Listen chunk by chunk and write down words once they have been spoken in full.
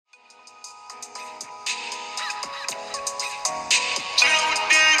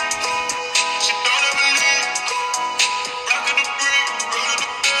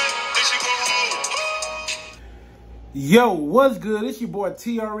Yo, what's good? It's your boy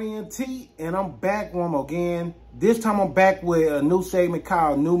TRNT, and I'm back one more again. This time I'm back with a new segment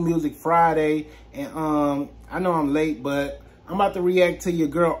called New Music Friday. And I know I'm late, but I'm about to react to your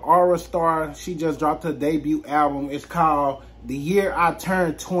girl Ayra Starr. She just dropped her debut album. It's called The Year I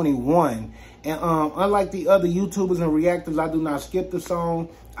Turned 21. And unlike the other YouTubers and reactors, I do not skip the song.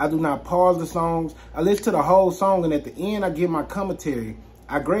 I do not pause the songs. I listen to the whole song, and at the end, I give my commentary.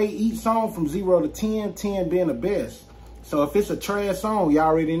 I grade each song from 0 to 10, 10 being the best. So if it's a trash song, y'all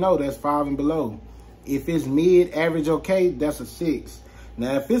already know that's 5 and below. If it's mid, average, okay, that's a 6.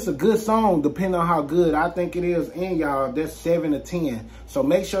 Now, if it's a good song, depending on how good I think it is, and y'all, that's 7 to 10. So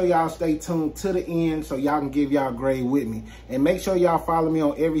make sure y'all stay tuned to the end so y'all can give y'all grade with me. And make sure y'all follow me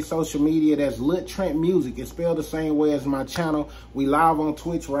on every social media. That's Lit Trent Music. It's spelled the same way as my channel. We live on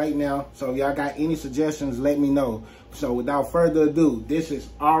Twitch right now. So if y'all got any suggestions, let me know. So without further ado, this is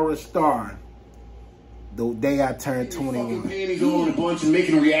Ayra Starr. The day I turned 21. Panties on a bunch and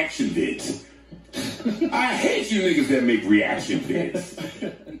making reaction vids. I hate you niggas that make reaction vids.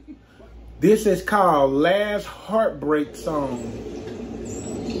 This is called Last Heartbreak Song,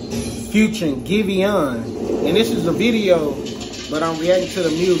 featuring Giveon. And this is a video, but I'm reacting to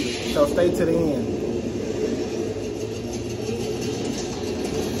the music, so stay to the end.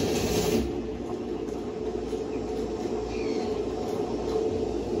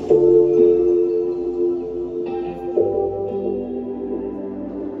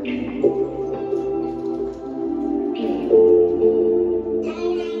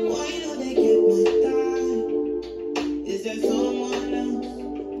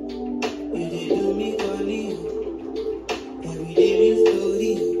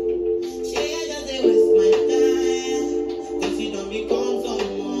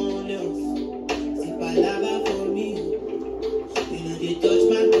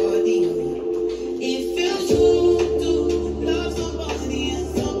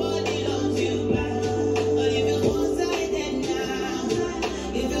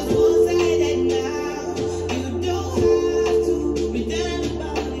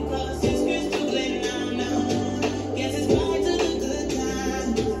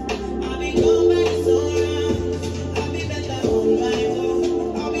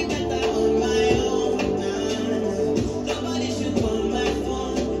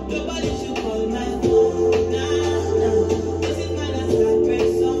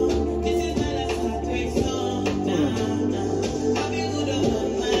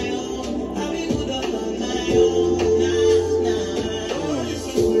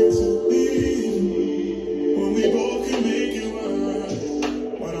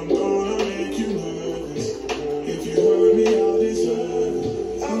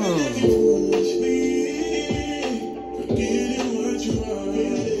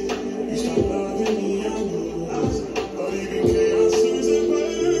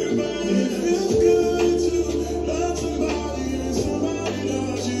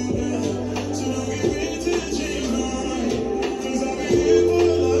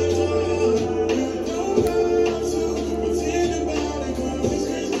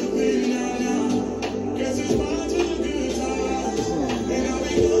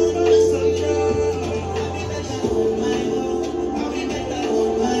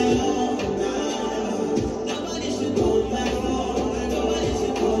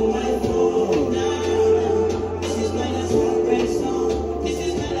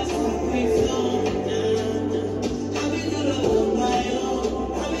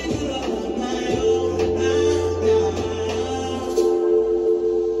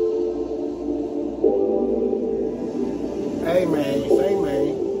 Hey man,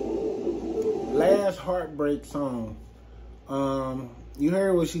 Last Heartbreak Song. You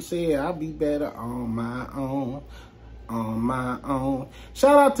heard what she said. I'll be better on my own.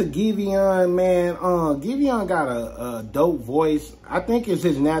 Shout out to Giveon, man. Giveon got a dope voice. I think it's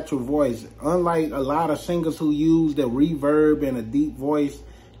his natural voice. Unlike a lot of singers who use the reverb and a deep voice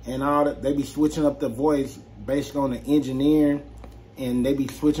and all that, they be switching up the voice based on the engineering, and they be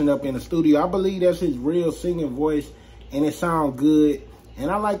switching up in the studio. I believe that's his real singing voice, and it sounds good. And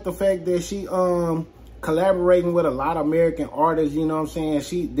I like the fact that she collaborating with a lot of American artists, you know what I'm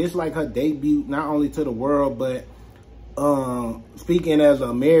saying? This like her debut, not only to the world, but speaking as an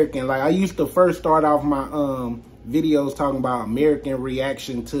American. Like, I used to first start off my videos talking about American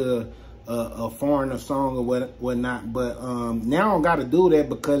reaction to a foreigner song or whatnot, but now I don't got to do that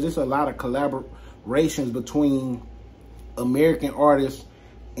because it's a lot of collaborations between American artists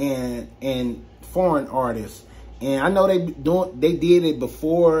and foreign artists. And I know they did it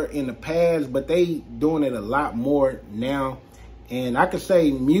before in the past, but they doing it a lot more now. And I could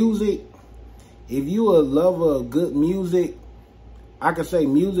say music if you a lover of good music, I could say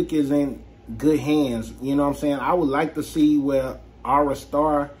music is in good hands. You know what I'm saying? I would like to see where Ayra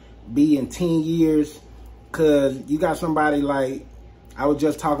Starr be in 10 years. Because you got somebody like, I was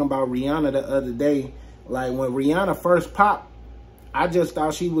just talking about Rihanna the other day. Like when Rihanna first popped, I just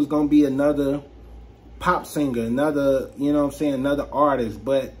thought she was going to be another pop singer, another, you know what I'm saying, another artist.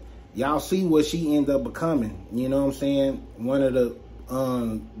 But y'all see what she ended up becoming. You know what I'm saying? One of the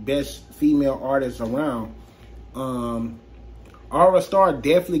best female artists around. Ayra Starr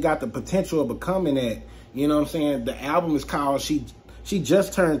definitely got the potential of becoming that. You know what I'm saying? The album is called She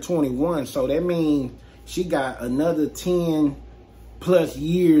Just Turned 21. So that means she got another 10 plus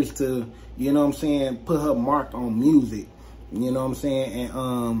years to, you know what I'm saying, put her mark on music. You know what I'm saying?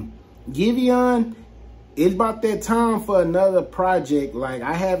 And Giveon, it's about that time for another project. Like,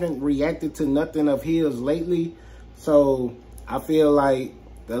 I haven't reacted to nothing of his lately. So I feel like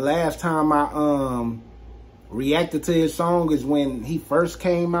the last time I reacted to his song is when he first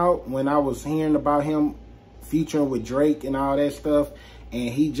came out, when I was hearing about him featuring with Drake and all that stuff. And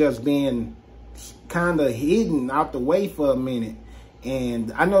he just been kind of hidden out the way for a minute.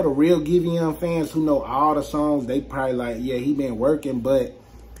 And I know the real Giveon fans who know all the songs, they probably like, yeah, he been working, but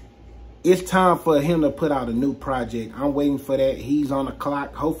it's time for him to put out a new project. I'm waiting for that. He's on the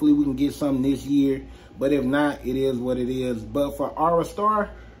clock. Hopefully we can get something this year, but if not, it is what it is. But for Ayra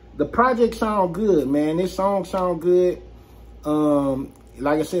Starr, the project sound good, man. This song sound good.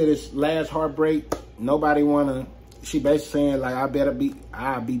 Like I said, it's last Heartbreak. Nobody wanna, she basically saying like,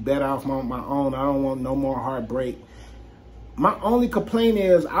 I'll be better off on my own. I don't want no more heartbreak. My only complaint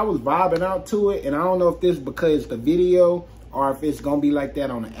is I was vibing out to it, and I don't know if this is because it's the video or if it's going to be like that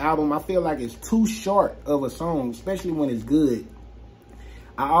on the album. I feel like it's too short of a song, especially when it's good.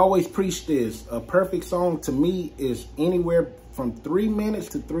 I always preach this. A perfect song to me is anywhere from 3 minutes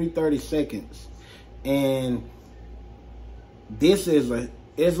to 3:30 seconds. And this is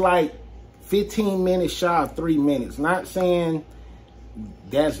it's like 15 minutes shy of 3 minutes. Not saying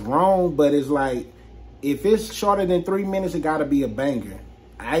that's wrong, but it's like, if it's shorter than 3 minutes, it got to be a banger.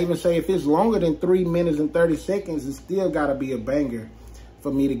 I even say if it's longer than 3 minutes and 30 seconds, it still got to be a banger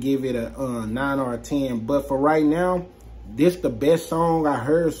for me to give it a 9 or a 10. But for right now, this the best song I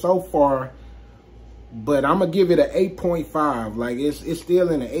heard so far. But I'm going to give it an 8.5. Like, it's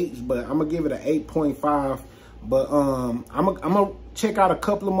still in the 8s, but I'm going to give it an 8.5. But I'm going to check out a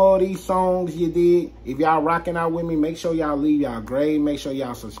couple of more of these songs you did. If y'all rocking out with me, make sure y'all leave y'all grade. Make sure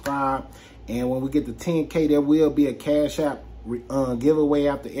y'all subscribe. And when we get to 10K, there will be a Cash App giveaway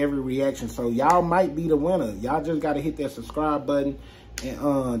after every reaction. So y'all might be the winner. Y'all just got to hit that subscribe button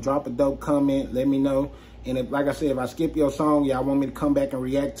and drop a dope comment. Let me know. And if, like I said, if I skip your song, y'all want me to come back and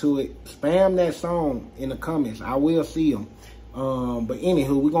react to it, spam that song in the comments. I will see them. But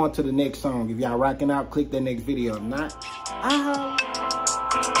anywho, we're going to the next song. If y'all rocking out, click that next video. If not,